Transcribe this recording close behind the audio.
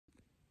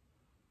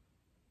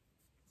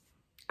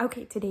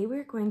Okay, today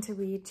we're going to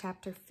read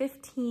chapter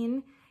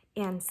 15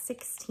 and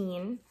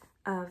 16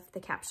 of The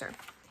Capture.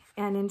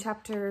 And in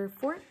chapter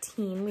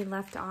 14, we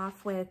left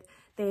off with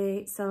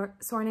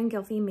Soren and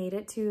Gylfi made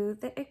it to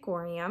the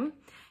Egorium,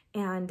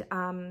 and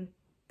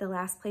the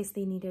last place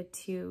they needed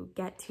to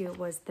get to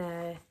was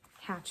the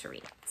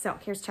hatchery. So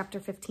here's chapter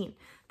 15,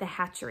 the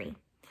hatchery.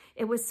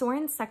 It was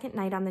Soren's second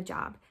night on the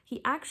job.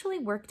 He actually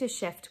worked a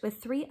shift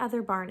with 3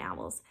 other barn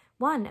owls,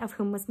 one of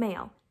whom was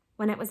male.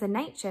 When it was a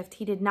night shift,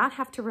 he did not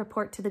have to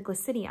report to the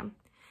Glacidium.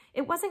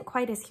 It wasn't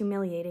quite as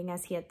humiliating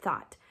as he had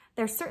thought.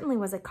 There certainly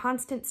was a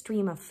constant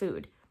stream of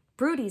food.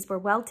 Broodies were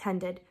well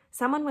tended.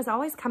 Someone was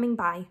always coming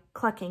by,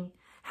 clucking.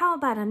 How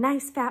about a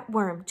nice fat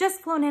worm,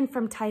 just flown in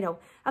from Tyto,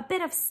 a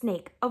bit of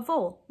snake, a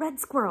vole, red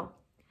squirrel?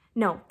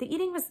 No, the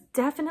eating was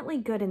definitely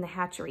good in the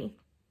hatchery.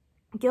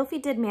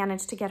 Gylfi did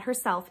manage to get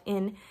herself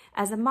in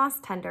as a moss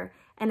tender,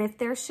 and if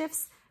their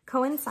shifts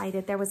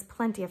coincided, there was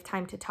plenty of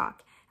time to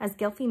talk, as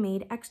Gylfi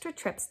made extra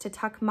trips to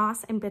tuck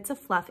moss and bits of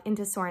fluff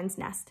into Soren's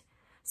nest.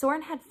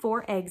 Soren had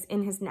 4 eggs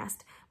in his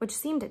nest, which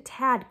seemed a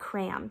tad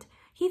crammed.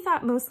 He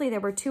thought mostly there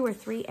were 2 or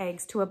 3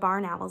 eggs to a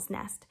barn owl's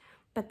nest.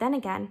 But then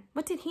again,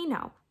 what did he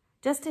know?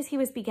 Just as he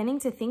was beginning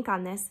to think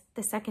on this,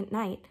 the second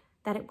night,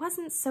 that it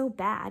wasn't so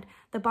bad,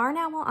 the barn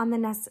owl on the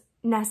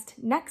nest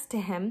next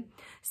to him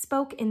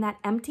spoke in that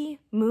empty,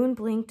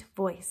 moon-blinked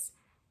voice.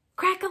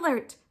 "Crack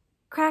alert!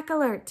 Crack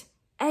alert!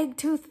 Egg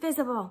tooth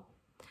visible!"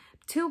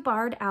 2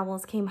 barred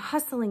owls came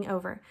hustling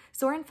over.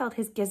 Soren felt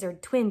his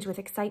gizzard twinge with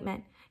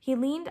excitement. He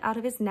leaned out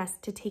of his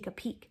nest to take a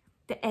peek.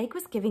 The egg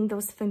was giving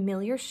those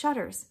familiar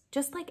shudders,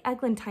 just like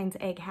Eglantine's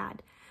egg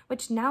had,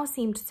 which now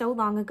seemed so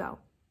long ago.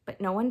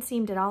 But no one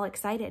seemed at all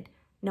excited.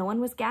 No one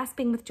was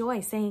gasping with joy,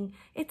 saying,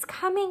 "It's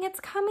coming,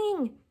 it's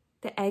coming!"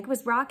 The egg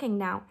was rocking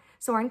now.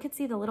 Soren could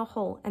see the little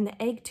hole and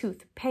the egg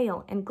tooth,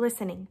 pale and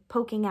glistening,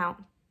 poking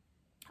out.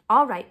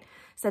 "All right,"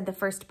 said the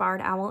first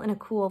barred owl in a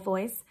cool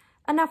voice.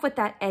 "Enough with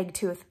that egg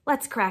tooth.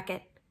 Let's crack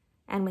it."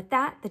 And with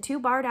that, the 2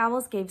 barred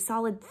owls gave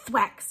solid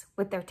thwacks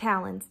with their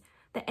talons.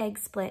 The egg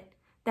split.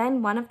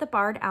 Then one of the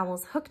barred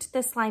owls hooked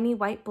the slimy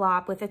white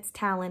blob with its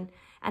talon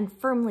and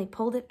firmly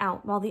pulled it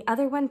out while the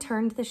other one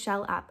turned the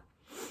shell up.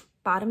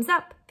 "Bottoms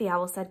up," the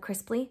owl said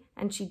crisply,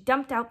 and she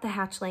dumped out the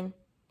hatchling.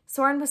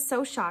 Soren was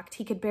so shocked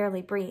he could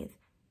barely breathe.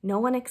 No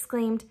one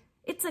exclaimed,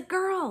 "It's a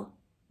girl!"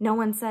 No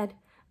one said,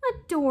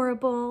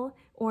 "Adorable,"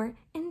 or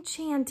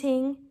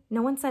 "enchanting."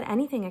 No one said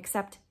anything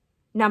except,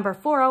 "Number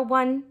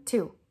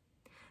 4012.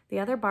 The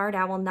other barred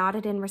owl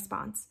nodded in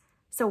response.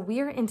 "So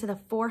we're into the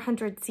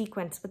 400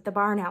 sequence with the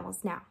barn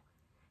owls now."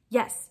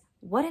 "Yes,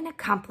 what an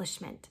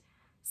accomplishment,"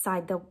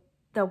 sighed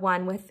the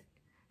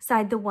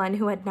one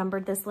who had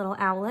numbered this little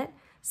owlet.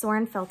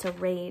 Soren felt a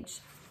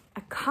rage.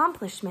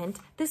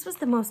 Accomplishment? This was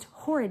the most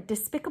horrid,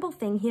 despicable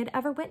thing he had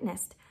ever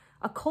witnessed.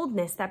 A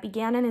coldness that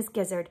began in his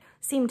gizzard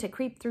seemed to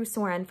creep through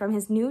Soren from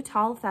his new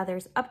tall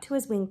feathers up to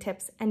his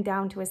wingtips and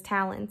down to his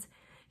talons.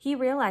 He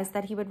realized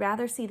that he would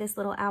rather see this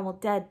little owl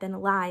dead than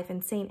alive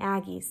in St.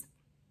 Aggie's.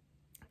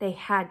 They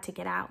had to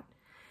get out.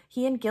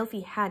 He and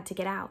Gylfi had to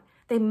get out.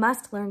 They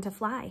must learn to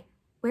fly.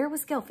 Where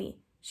was Gylfi?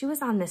 She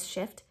was on this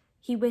shift.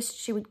 He wished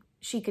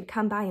she could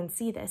come by and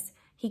see this.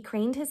 He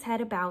craned his head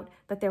about,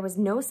 but there was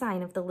no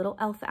sign of the little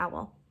elf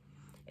owl.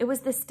 It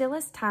was the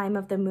stillest time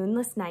of the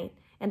moonless night,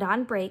 and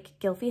on break,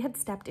 Gylfi had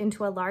stepped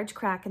into a large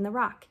crack in the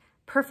rock,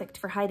 perfect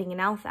for hiding an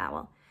elf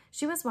owl.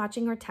 She was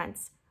watching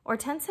Hortense.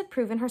 Hortense had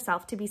proven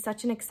herself to be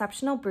such an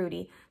exceptional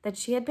broodie that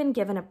she had been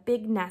given a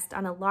big nest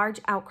on a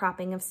large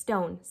outcropping of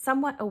stone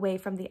somewhat away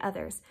from the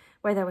others,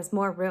 where there was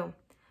more room.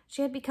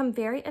 She had become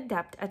very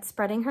adept at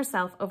spreading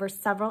herself over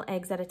several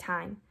eggs at a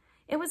time.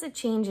 It was a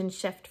change in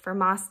shift for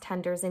moss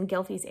tenders in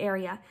Gylfi's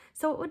area,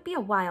 so it would be a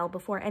while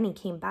before any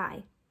came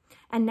by.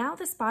 And now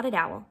the spotted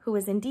owl, who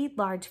was indeed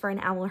large for an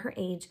owl her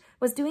age,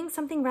 was doing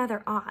something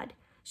rather odd.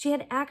 She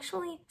had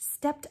actually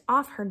stepped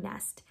off her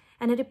nest,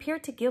 and it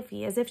appeared to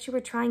Gylfi as if she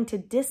were trying to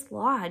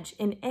dislodge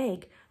an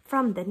egg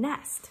from the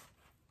nest.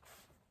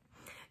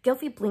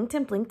 Gylfi blinked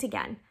and blinked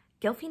again.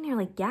 Gylfi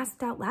nearly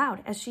gasped out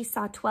loud as she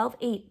saw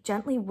 12-8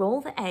 gently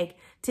roll the egg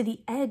to the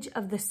edge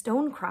of the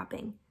stone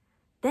cropping.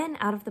 Then,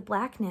 out of the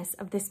blackness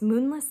of this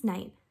moonless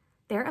night,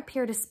 there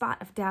appeared a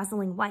spot of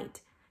dazzling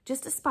white,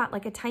 just a spot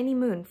like a tiny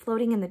moon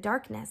floating in the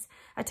darkness,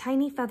 a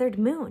tiny feathered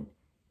moon.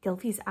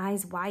 Gylfi's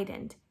eyes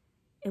widened.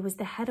 It was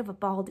the head of a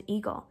bald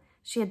eagle.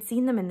 She had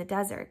seen them in the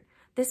desert.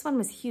 This one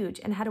was huge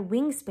and had a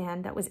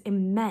wingspan that was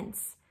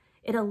immense.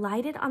 It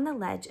alighted on the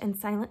ledge and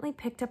silently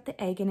picked up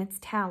the egg in its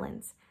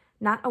talons.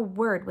 Not a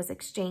word was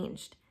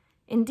exchanged.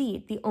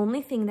 Indeed, the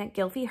only thing that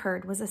Gylfi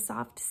heard was a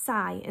soft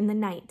sigh in the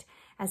night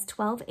as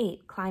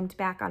 12-8 climbed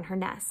back on her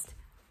nest.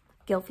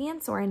 Gylfi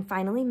and Soren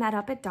finally met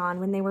up at dawn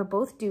when they were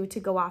both due to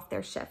go off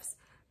their shifts.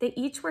 They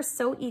each were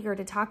so eager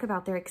to talk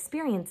about their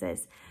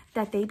experiences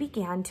that they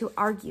began to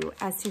argue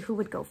as to who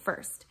would go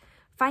first.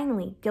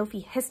 Finally,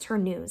 Gylfi hissed her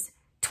news.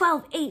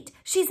 12-8,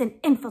 she's an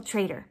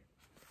infiltrator.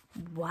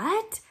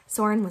 What?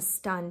 Soren was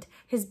stunned.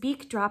 His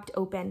beak dropped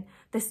open.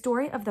 The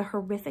story of the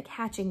horrific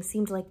hatching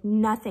seemed like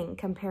nothing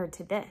compared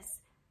to this.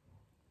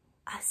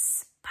 A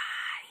spy,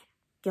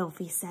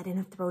 Gylfie said in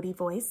a throaty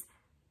voice.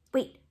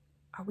 Wait,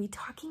 are we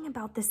talking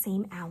about the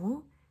same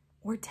owl?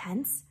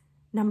 Hortense?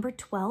 Number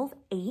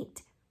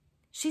 12-8?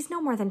 She's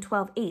no more than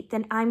 12-8,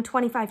 then I'm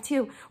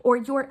 25-2, or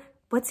you're...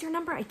 What's your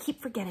number? I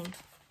keep forgetting.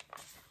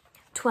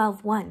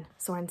 12-1,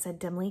 Soren said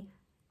dimly.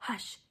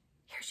 Hush,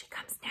 here she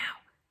comes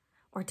now.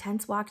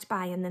 Hortense walked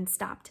by and then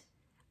stopped.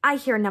 I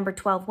hear, number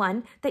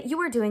 12-1, that you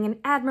are doing an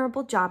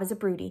admirable job as a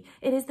broody.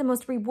 It is the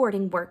most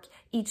rewarding work.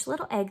 Each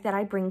little egg that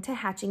I bring to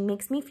hatching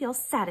makes me feel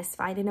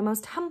satisfied in a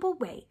most humble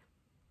way.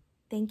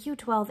 Thank you,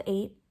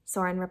 12-8,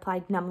 Soren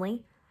replied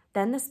numbly.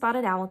 Then the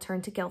spotted owl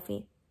turned to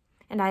Gylfie.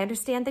 And I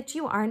understand that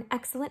you are an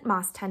excellent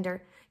moss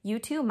tender. You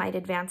too might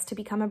advance to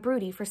become a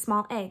broody for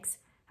small eggs.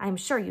 I am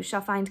sure you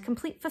shall find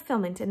complete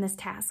fulfillment in this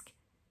task.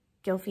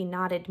 Gylfie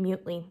nodded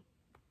mutely.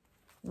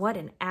 What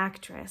an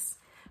actress.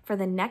 For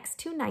the next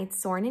 2 nights,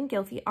 Soren and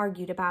Gylfie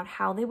argued about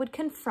how they would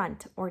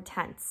confront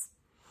Hortense.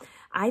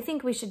 I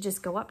think we should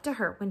just go up to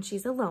her when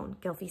she's alone,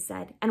 Gylfie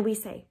said, and we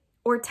say,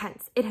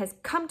 Hortense, it has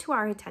come to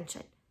our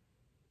attention.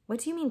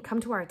 What do you mean,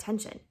 come to our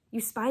attention? You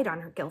spied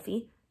on her,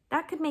 Gylfie.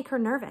 That could make her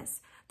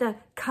nervous. The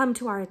come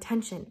to our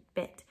attention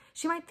bit.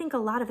 She might think a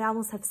lot of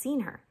owls have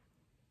seen her.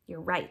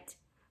 You're right.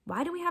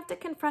 Why do we have to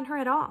confront her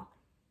at all?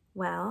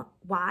 Well,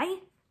 why?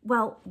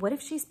 Well, what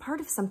if she's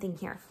part of something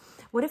here?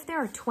 What if there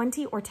are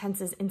 20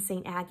 Hortenses in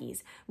St.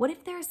 Aggie's? What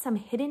if there is some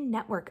hidden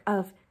network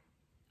of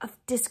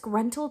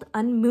disgruntled,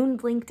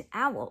 unmoon-blinked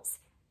owls?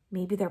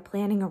 Maybe they're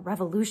planning a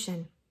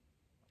revolution.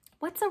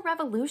 What's a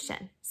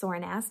revolution?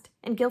 Soren asked,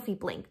 and Gylfie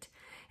blinked.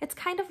 It's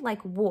kind of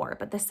like war,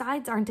 but the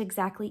sides aren't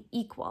exactly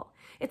equal.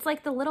 It's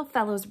like the little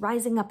fellows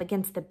rising up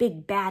against the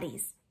big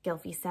baddies,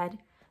 Gylfie said.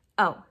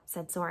 Oh,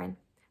 said Soren.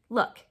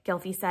 Look,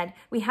 Gylfie said,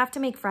 we have to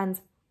make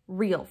friends,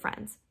 real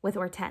friends, with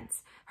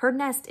Hortense. Her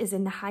nest is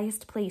in the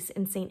highest place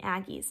in St.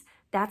 Aggie's.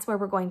 That's where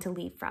we're going to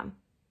leave from.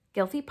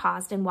 Gylfie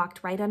paused and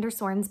walked right under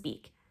Soren's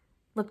beak.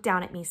 Look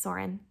down at me,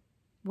 Soren.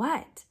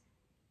 What?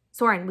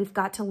 Soren, we've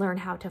got to learn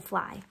how to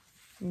fly.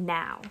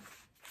 Now.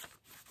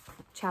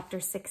 Chapter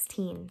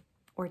 16.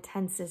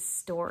 Hortense's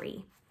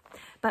story.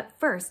 But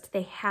first,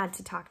 they had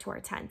to talk to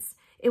Hortense.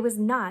 It was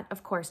not,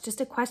 of course, just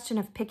a question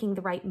of picking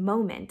the right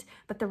moment,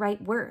 but the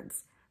right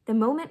words. The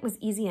moment was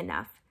easy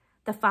enough.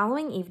 The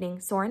following evening,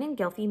 Soren and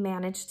Gylfie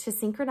managed to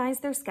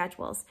synchronize their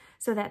schedules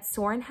so that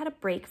Soren had a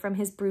break from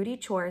his broody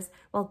chores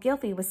while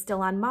Gylfie was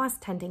still on moss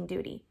tending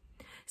duty.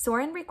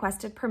 Soren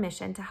requested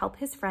permission to help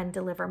his friend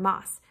deliver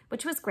moss,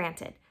 which was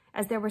granted,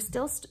 as there were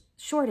still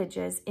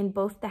shortages in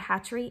both the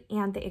hatchery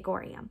and the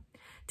agorium.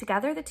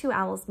 Together, the 2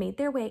 owls made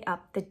their way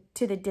up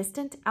to the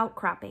distant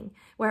outcropping,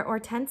 where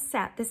Hortense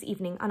sat this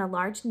evening on a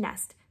large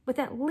nest with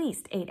at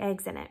least 8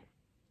 eggs in it.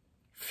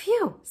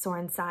 Phew,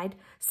 Soren sighed.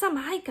 Some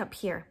hike up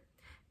here.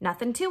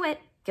 Nothing to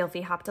it,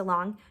 Gylfie hopped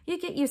along. You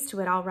get used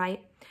to it all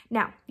right.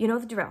 Now, you know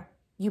the drill.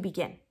 You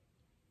begin.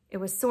 It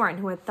was Soren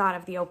who had thought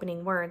of the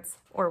opening words,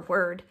 or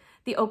word.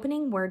 The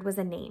opening word was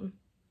a name,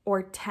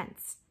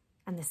 Hortense,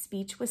 and the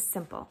speech was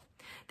simple.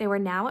 They were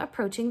now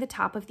approaching the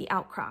top of the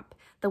outcrop.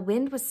 The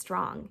wind was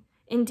strong.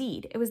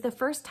 Indeed, it was the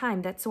first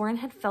time that Soren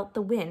had felt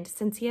the wind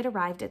since he had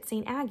arrived at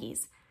St.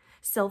 Aggie's.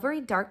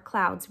 Silvery dark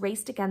clouds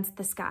raced against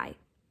the sky.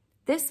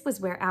 This was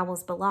where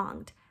owls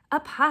belonged,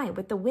 up high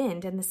with the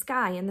wind and the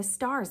sky and the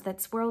stars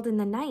that swirled in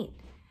the night.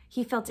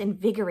 He felt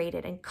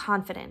invigorated and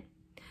confident.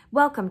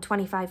 Welcome,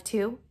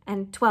 25-2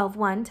 and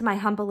 12-1 to my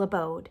humble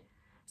abode.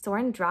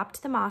 Soren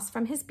dropped the moss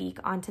from his beak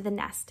onto the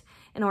nest,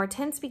 and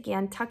Hortense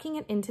began tucking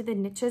it into the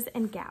niches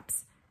and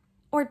gaps.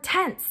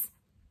 Hortense!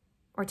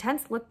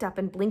 Hortense looked up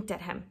and blinked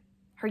at him.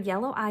 Her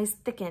yellow eyes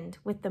thickened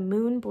with the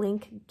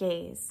moon-blink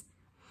gaze.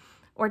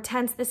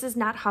 Hortense, this is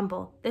not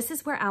humble. This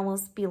is where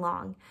owls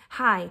belong.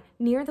 High,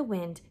 near the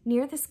wind,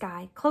 near the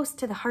sky, close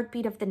to the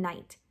heartbeat of the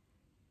night.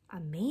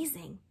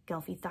 Amazing,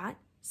 Gylfie thought.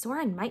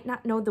 Soren might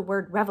not know the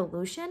word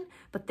revolution,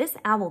 but this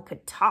owl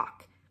could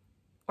talk.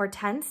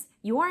 Hortense,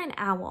 you are an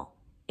owl,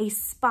 a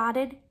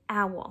spotted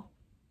owl.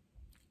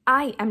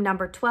 I am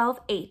number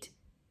 12-8.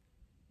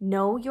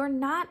 No, you're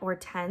not,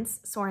 Hortense,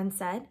 Soren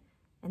said,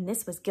 and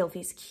this was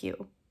Gylfie's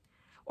cue.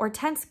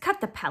 Hortense,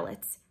 cut the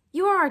pellets.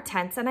 You are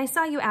Hortense, and I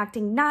saw you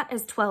acting not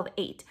as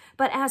 12-8,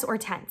 but as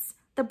Hortense,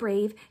 the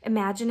brave,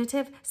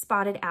 imaginative,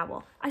 spotted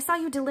owl. I saw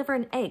you deliver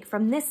an egg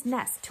from this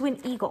nest to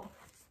an eagle.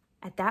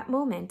 At that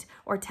moment,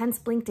 Hortense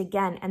blinked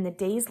again, and the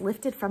daze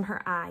lifted from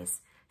her eyes,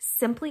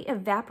 simply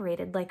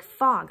evaporated like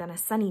fog on a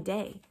sunny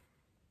day.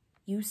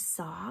 You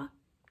saw?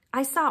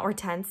 I saw,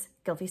 Hortense,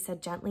 Gylfie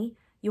said gently.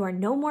 You are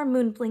no more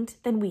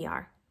moon-blinked than we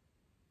are.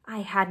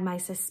 I had my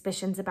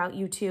suspicions about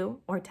you two,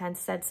 Hortense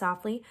said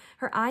softly.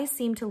 Her eyes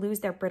seemed to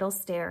lose their brittle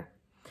stare.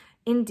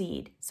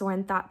 Indeed,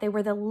 Soren thought they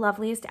were the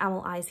loveliest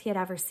owl eyes he had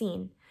ever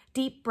seen,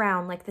 deep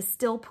brown like the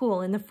still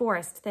pool in the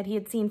forest that he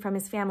had seen from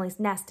his family's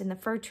nest in the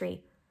fir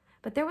tree.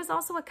 But there was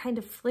also a kind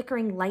of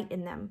flickering light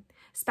in them.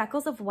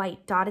 Speckles of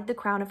white dotted the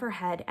crown of her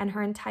head, and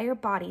her entire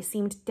body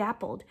seemed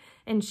dappled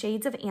in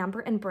shades of amber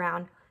and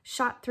brown,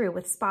 shot through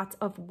with spots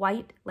of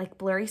white like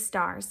blurry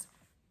stars.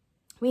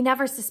 We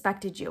never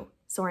suspected you,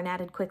 Soren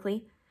added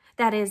quickly.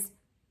 That is,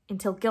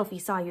 until Gylfie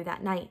saw you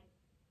that night.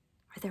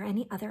 Are there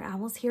any other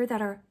owls here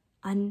that are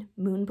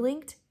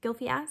un-moon-blinked?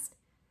 Gylfie asked.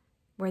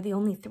 We're the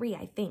only 3,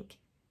 I think.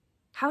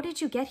 How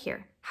did you get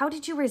here? How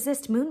did you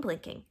resist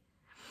moon-blinking?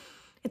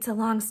 It's a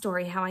long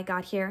story how I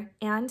got here,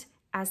 and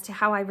as to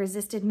how I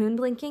resisted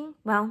moon-blinking,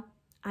 well,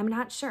 I'm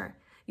not sure.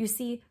 You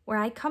see, where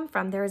I come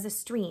from, there is a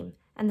stream,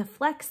 and the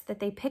flecks that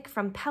they pick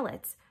from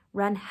pellets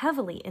run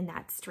heavily in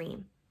that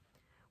stream.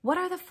 What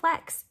are the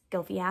flecks?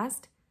 Gylfie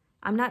asked.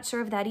 I'm not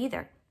sure of that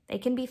either. They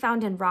can be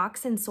found in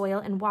rocks and soil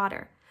and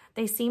water.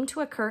 They seem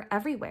to occur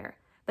everywhere,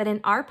 but in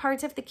our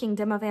part of the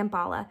kingdom of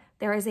Ambala,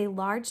 there is a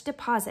large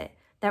deposit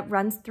that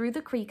runs through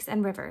the creeks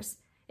and rivers.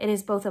 It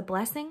is both a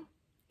blessing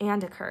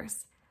and a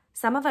curse.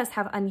 Some of us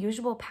have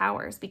unusual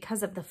powers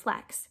because of the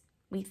flecks,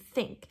 we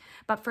think,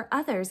 but for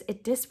others,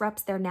 it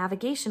disrupts their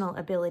navigational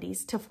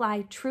abilities to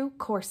fly true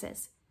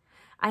courses.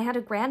 I had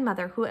a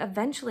grandmother who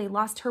eventually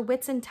lost her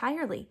wits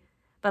entirely,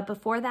 but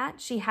before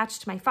that, she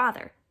hatched my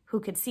father, who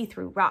could see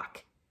through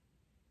rock.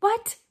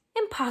 What?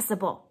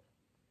 Impossible!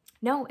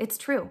 No, it's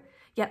true.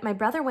 Yet my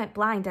brother went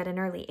blind at an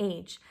early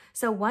age,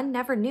 so one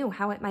never knew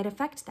how it might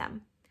affect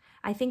them.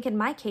 I think in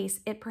my case,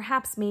 it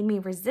perhaps made me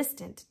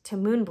resistant to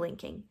moon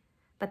blinking,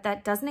 but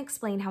that doesn't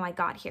explain how I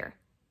got here.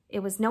 It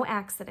was no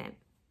accident.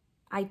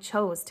 I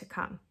chose to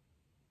come.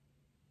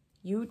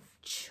 You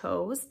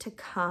chose to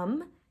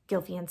come?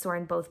 Gylfie and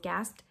Soren both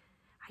gasped.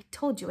 I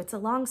told you it's a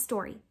long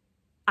story.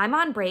 I'm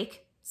on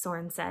break,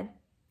 Soren said.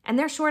 And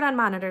they're short on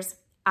monitors.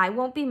 I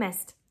won't be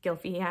missed,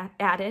 Gylfie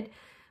added.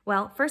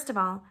 Well, first of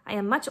all, I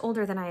am much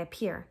older than I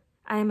appear.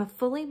 I am a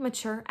fully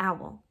mature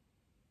owl.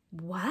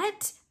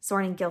 What?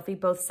 Soren and Gylfie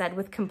both said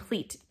with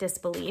complete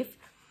disbelief.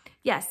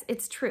 Yes,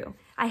 it's true.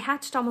 I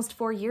hatched almost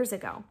 4 years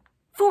ago.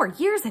 4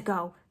 years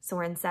ago,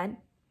 Soren said.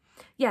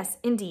 Yes,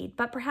 indeed,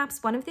 but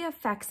perhaps one of the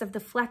effects of the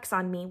flecks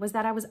on me was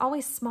that I was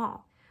always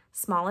small.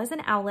 Small as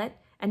an owlet,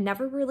 and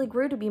never really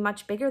grew to be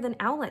much bigger than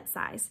owlet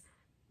size.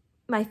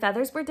 My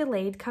feathers were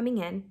delayed coming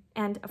in,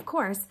 and, of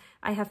course,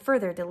 I have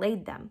further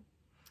delayed them.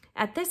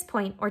 At this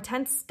point,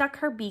 Hortense stuck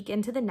her beak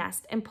into the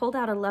nest and pulled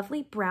out a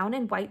lovely brown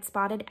and white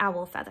spotted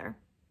owl feather.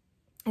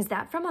 Is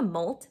that from a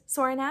molt?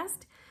 Soren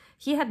asked.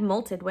 He had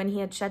molted when he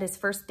had shed his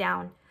first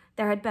down.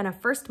 There had been a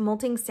first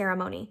molting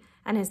ceremony,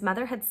 and his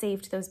mother had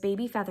saved those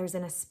baby feathers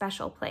in a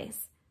special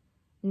place.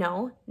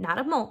 No, not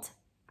a molt.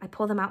 I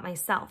pull them out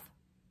myself.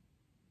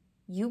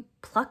 You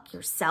pluck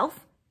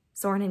yourself?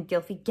 Soren and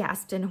Gylfie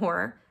gasped in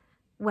horror.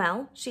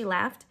 Well, she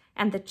laughed,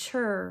 and the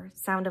churr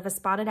sound of a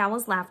spotted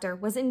owl's laughter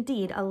was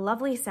indeed a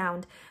lovely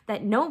sound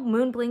that no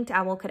moon-blinked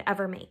owl could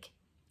ever make.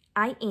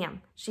 I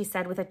am, she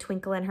said with a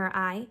twinkle in her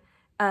eye,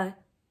 a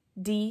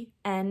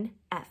DNF.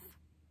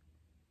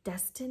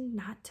 Destined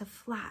not to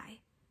fly,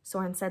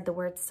 Soren said the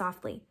words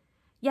softly.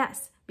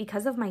 Yes,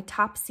 because of my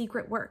top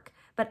secret work,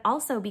 but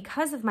also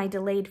because of my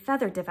delayed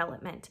feather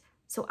development,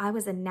 so I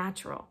was a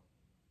natural.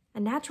 A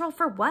natural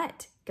for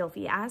what?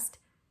 Gylfie asked.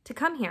 To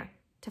come here,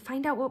 to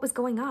find out what was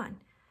going on.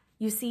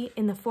 You see,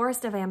 in the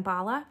forest of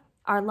Ambala,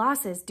 our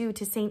losses due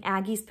to St.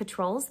 Aggie's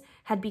patrols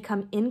had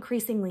become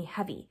increasingly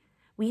heavy.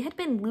 We had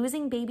been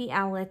losing baby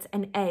owlets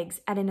and eggs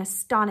at an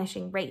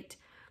astonishing rate.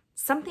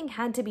 Something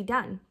had to be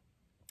done.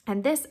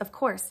 And this, of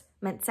course,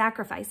 meant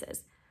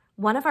sacrifices.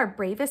 One of our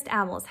bravest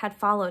owls had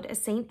followed a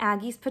St.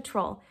 Aggie's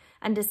patrol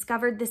and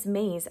discovered this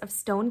maze of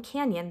stone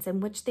canyons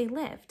in which they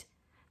lived.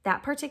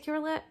 That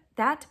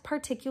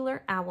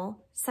particular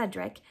owl,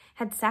 Cedric,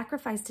 had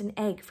sacrificed an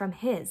egg from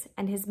his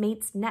and his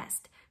mate's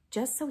nest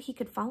just so he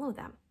could follow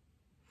them.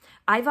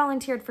 I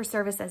volunteered for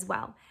service as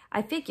well.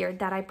 I figured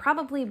that I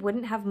probably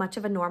wouldn't have much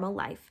of a normal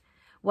life,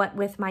 what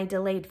with my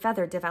delayed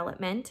feather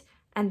development,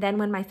 and then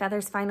when my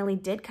feathers finally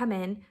did come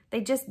in, they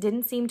just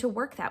didn't seem to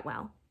work that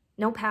well.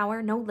 No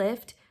power, no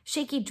lift,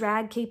 shaky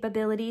drag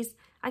capabilities.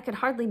 I could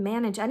hardly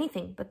manage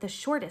anything but the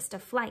shortest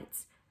of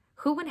flights.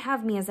 Who would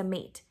have me as a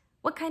mate?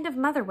 What kind of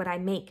mother would I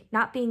make,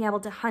 not being able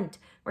to hunt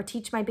or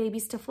teach my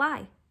babies to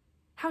fly?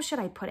 How should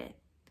I put it?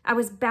 I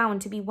was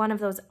bound to be one of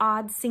those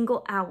odd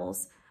single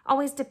owls,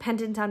 always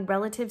dependent on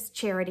relatives'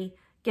 charity,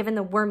 given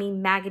the wormy,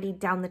 maggoty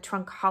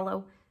down-the-trunk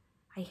hollow.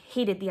 I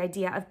hated the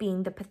idea of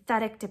being the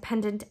pathetic,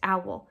 dependent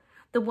owl,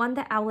 the one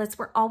the owlets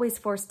were always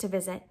forced to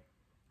visit.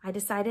 I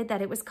decided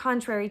that it was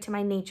contrary to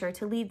my nature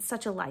to lead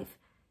such a life,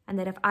 and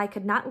that if I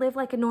could not live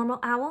like a normal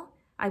owl,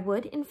 I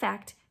would, in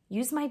fact,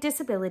 use my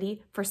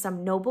disability for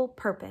some noble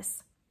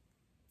purpose.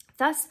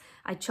 Thus,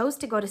 I chose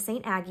to go to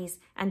St. Aggie's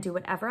and do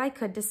whatever I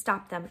could to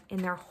stop them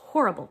in their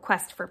horrible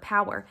quest for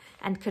power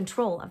and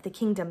control of the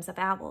kingdoms of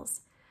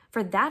owls.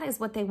 For that is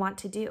what they want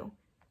to do.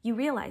 You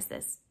realize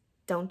this,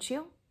 don't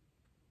you?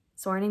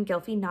 Soren and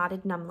Gylfie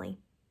nodded numbly.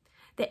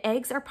 The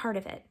eggs are part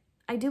of it.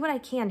 I do what I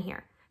can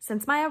here.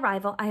 Since my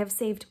arrival, I have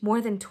saved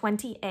more than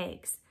 20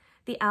 eggs.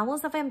 The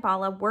owls of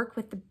Ambala work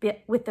with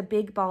the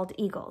big bald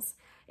eagles.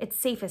 It's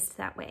safest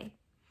that way.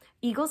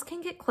 Eagles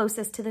can get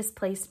closest to this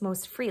place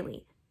most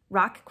freely.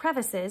 Rock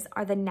crevices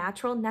are the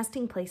natural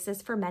nesting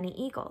places for many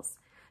eagles,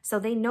 so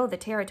they know the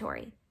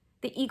territory.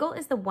 The eagle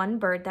is the one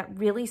bird that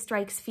really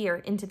strikes fear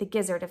into the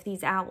gizzard of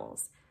these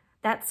owls.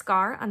 That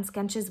scar on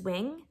Skench's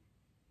wing,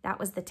 that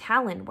was the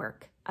talon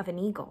work of an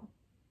eagle.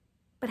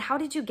 But how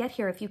did you get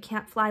here if you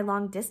can't fly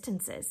long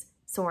distances?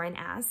 Soren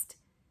asked.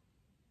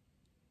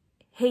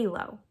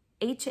 Halo,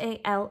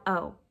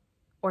 H-A-L-O,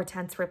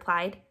 Hortense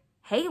replied.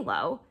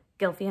 Halo,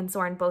 Gylfi and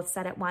Soren both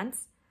said at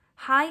once.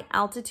 High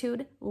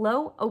altitude,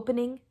 low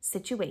opening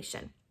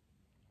situation.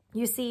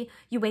 You see,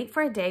 you wait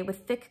for a day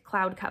with thick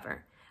cloud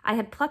cover. I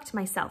had plucked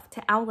myself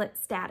to owlet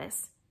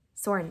status.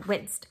 Soren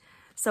winced.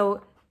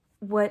 So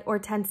what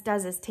Hortense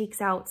does is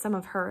takes out some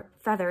of her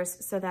feathers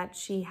so that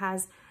she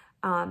has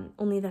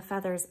only the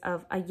feathers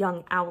of a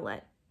young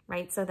owlet,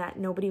 right? So that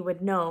nobody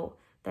would know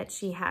that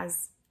she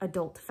has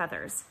adult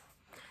feathers.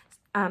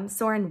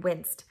 Soren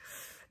winced.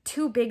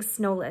 Two big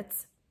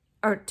snowies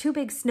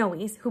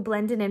who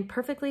blended in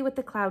perfectly with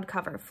the cloud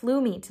cover flew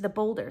me to the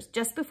boulders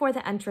just before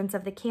the entrance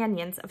of the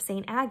canyons of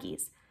St.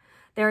 Aggie's.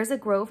 There is a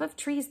grove of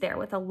trees there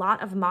with a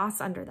lot of moss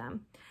under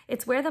them.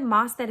 It's where the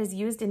moss that is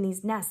used in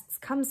these nests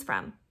comes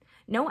from.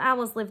 No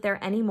owls live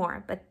there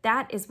anymore, but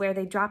that is where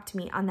they dropped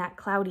me on that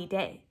cloudy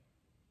day.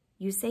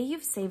 You say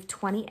you've saved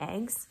 20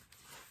 eggs?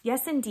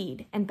 Yes,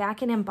 indeed, and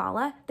back in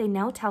Imbala, they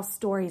now tell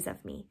stories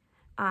of me.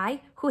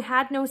 I, who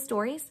had no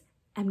stories,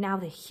 am now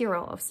the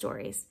hero of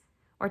stories,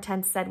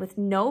 Hortense said with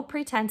no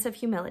pretense of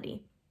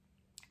humility.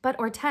 But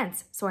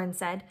Hortense, Soren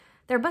said,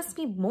 there must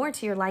be more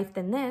to your life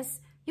than this.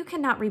 You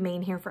cannot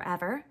remain here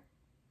forever.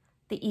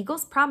 The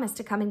eagles promised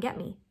to come and get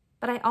me,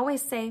 but I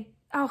always say,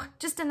 oh,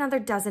 just another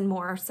dozen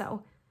more or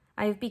so.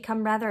 I have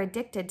become rather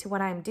addicted to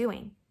what I am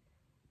doing.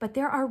 But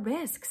there are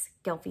risks,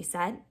 Gylfi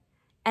said.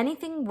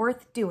 Anything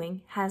worth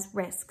doing has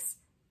risks.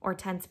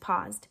 Hortense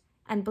paused.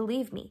 And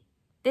believe me,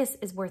 this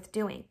is worth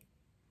doing.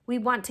 We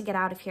want to get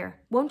out of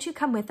here. Won't you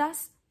come with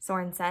us?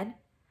 Soren said.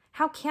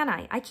 How can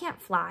I? I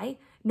can't fly,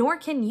 nor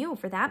can you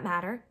for that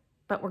matter.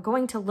 But we're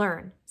going to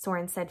learn,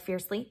 Soren said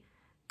fiercely.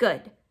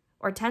 Good,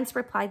 Hortense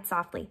replied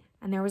softly,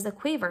 and there was a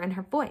quaver in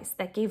her voice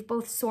that gave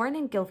both Soren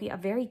and Gylfi a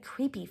very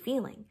creepy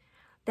feeling.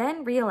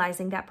 Then,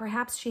 realizing that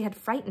perhaps she had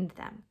frightened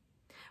them,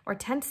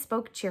 Hortense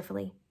spoke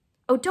cheerfully.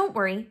 Oh, don't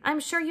worry, I'm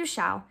sure you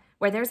shall.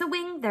 Where there's a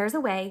wing, there's a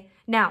way.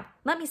 Now,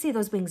 let me see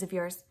those wings of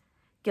yours.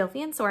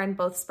 Gylfi and Soren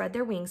both spread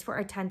their wings for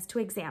Hortense to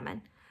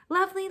examine.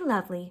 Lovely,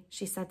 lovely,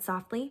 she said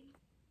softly.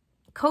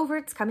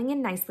 Coverts coming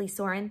in nicely,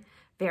 Soren.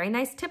 Very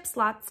nice tip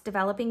slots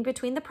developing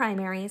between the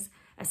primaries,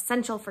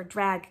 essential for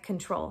drag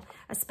control,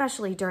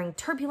 especially during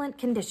turbulent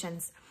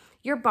conditions.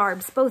 Your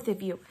barbs, both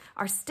of you,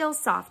 are still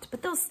soft,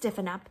 but they'll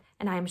stiffen up,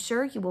 and I am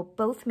sure you will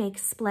both make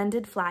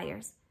splendid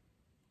flyers.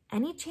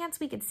 Any chance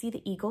we could see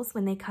the eagles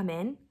when they come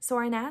in?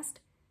 Soren asked.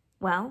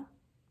 Well,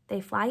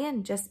 they fly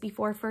in just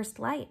before first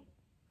light.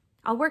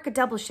 I'll work a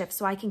double shift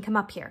so I can come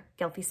up here,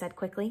 Gylfi said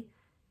quickly.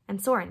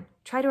 And Soren,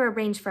 try to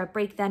arrange for a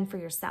break then for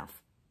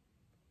yourself.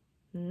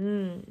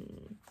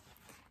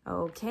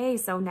 Okay,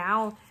 so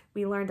now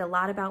we learned a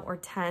lot about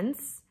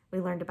Hortense. We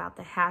learned about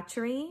the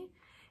hatchery.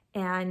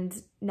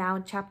 And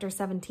now chapter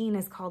 17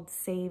 is called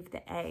Save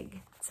the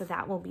Egg. So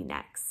that will be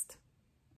next.